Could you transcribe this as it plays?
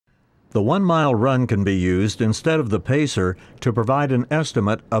The 1 mile run can be used instead of the pacer to provide an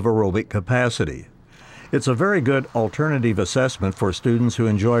estimate of aerobic capacity. It's a very good alternative assessment for students who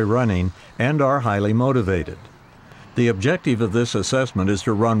enjoy running and are highly motivated. The objective of this assessment is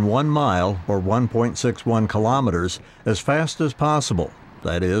to run 1 mile, or 1.61 kilometers, as fast as possible,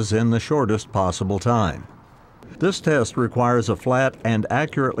 that is, in the shortest possible time. This test requires a flat and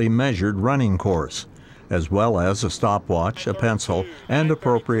accurately measured running course, as well as a stopwatch, a pencil, and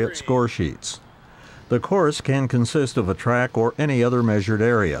appropriate score sheets. The course can consist of a track or any other measured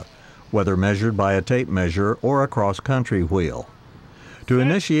area, whether measured by a tape measure or a cross-country wheel. To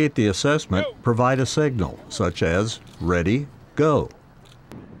initiate the assessment, provide a signal, such as "Ready, go."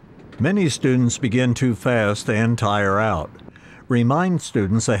 Many students begin too fast and tire out. Remind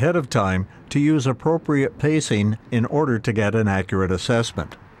students ahead of time to use appropriate pacing in order to get an accurate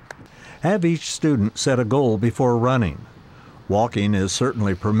assessment. Have each student set a goal before running. Walking is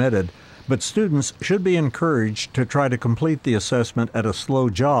certainly permitted, but students should be encouraged to try to complete the assessment at a slow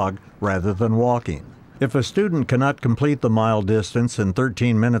jog rather than walking. If a student cannot complete the mile distance in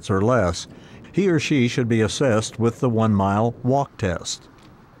 13 minutes or less, he or she should be assessed with the 1 mile walk test.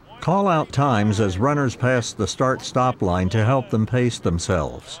 Call out times as runners pass the start-stop line to help them pace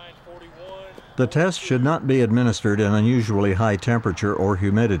themselves. The test should not be administered in unusually high temperature or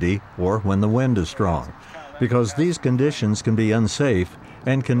humidity or when the wind is strong, because these conditions can be unsafe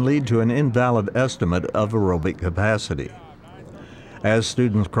and can lead to an invalid estimate of aerobic capacity. As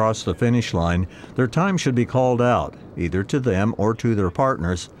students cross the finish line, their time should be called out, either to them or to their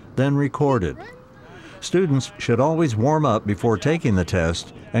partners, then recorded. Students should always warm up before taking the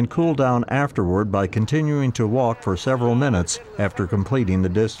test and cool down afterward by continuing to walk for several minutes after completing the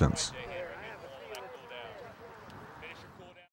distance.